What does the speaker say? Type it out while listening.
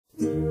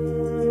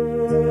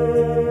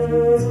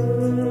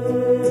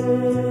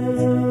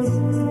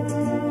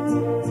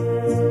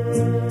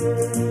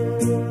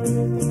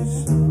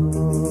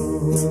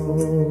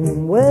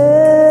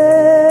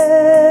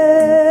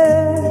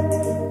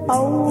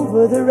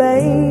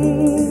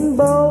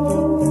rainbow,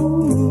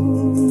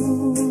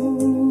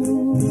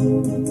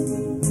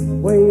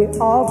 way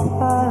up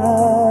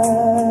high.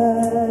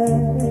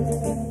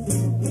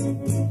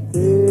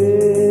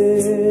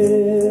 There's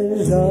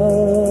a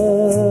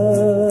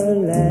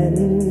land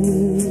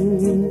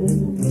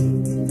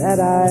that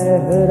I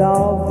heard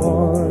of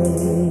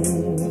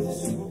once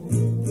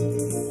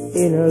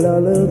in a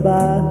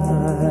lullaby.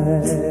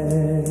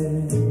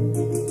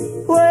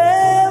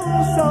 Well,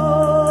 somewhere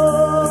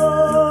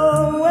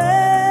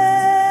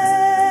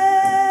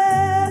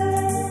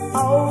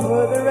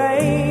over the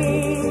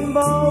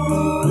rainbow,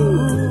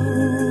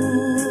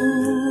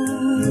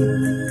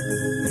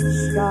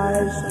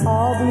 skies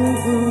are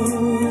blue,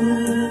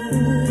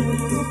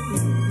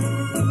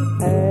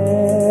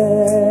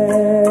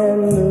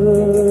 and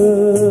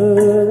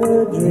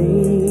the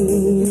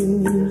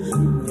dreams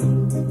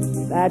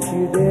that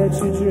you dare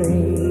to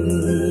dream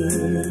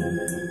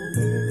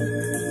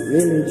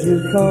really do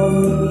come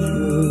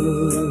true.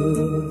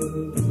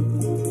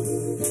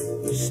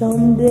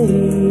 Someday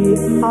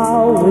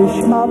I'll wish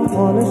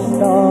upon a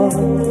star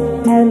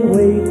and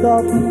wake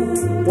up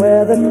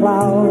where the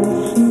clouds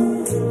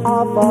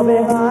are far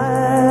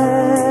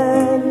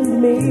behind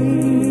me,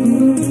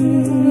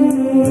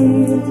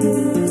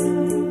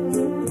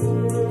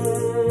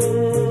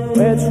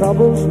 where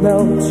troubles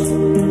melt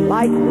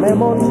like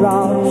lemon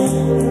drops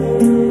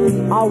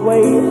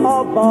away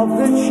above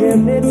the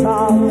chimney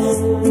tops.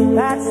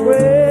 That's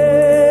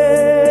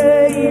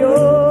where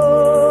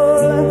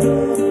you'll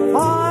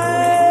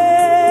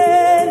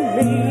find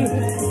me.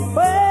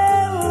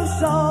 Well,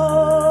 somewhere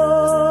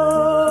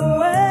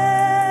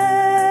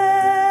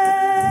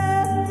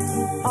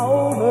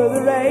over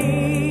the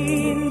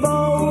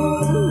rainbow,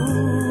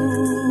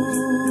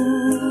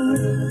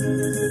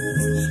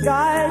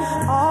 skies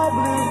are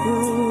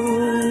blue,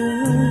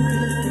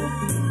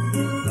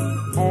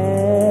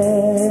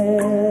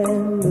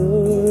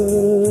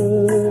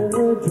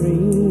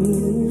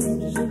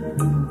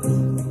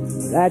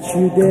 that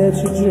you dare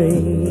to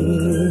dream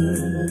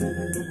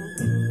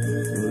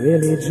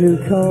really do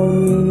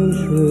come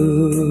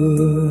true.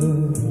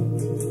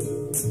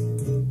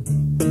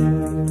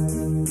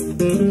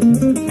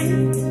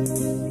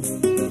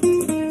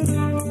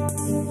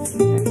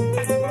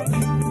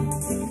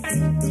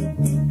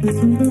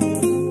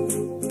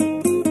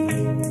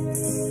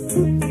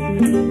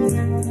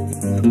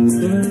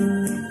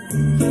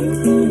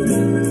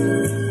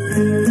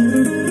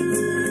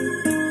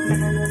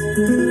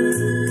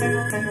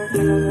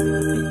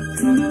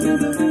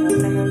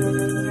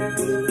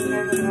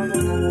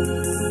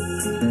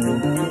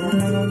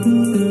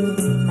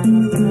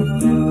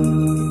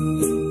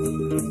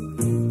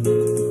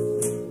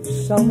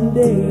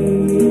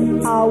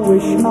 Someday I'll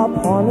wish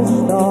upon a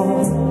star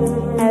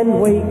and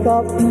wake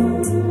up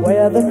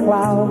where the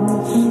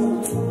clouds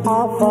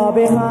are far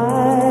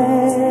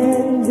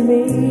behind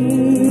me,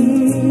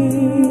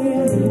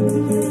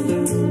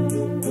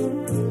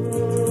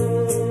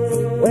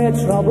 where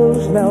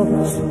troubles melt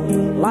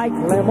like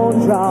lemon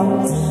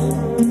drops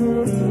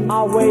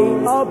away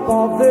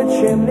above the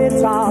chimney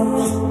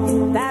tops.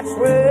 That's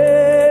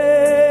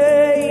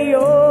where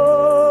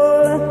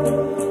you'll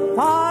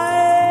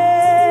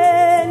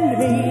find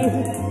me.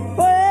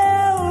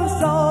 Well,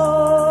 somewhere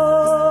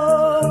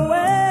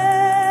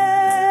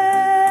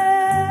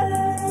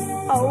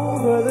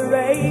over the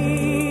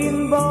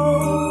rainbow,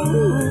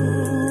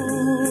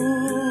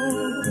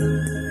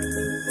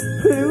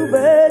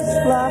 bluebirds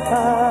fly,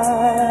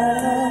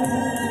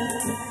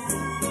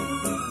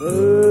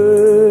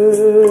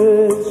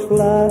 birds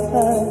fly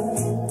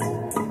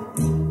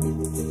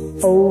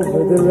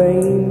over the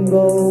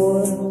rainbow.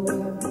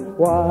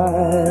 Why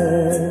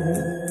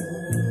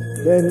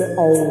then,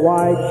 oh,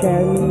 why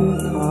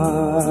can't I?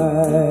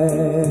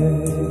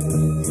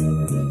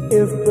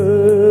 If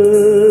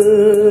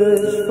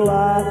birds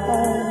fly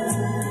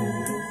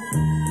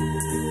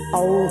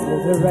over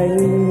the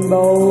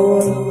rainbow,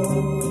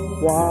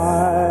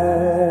 why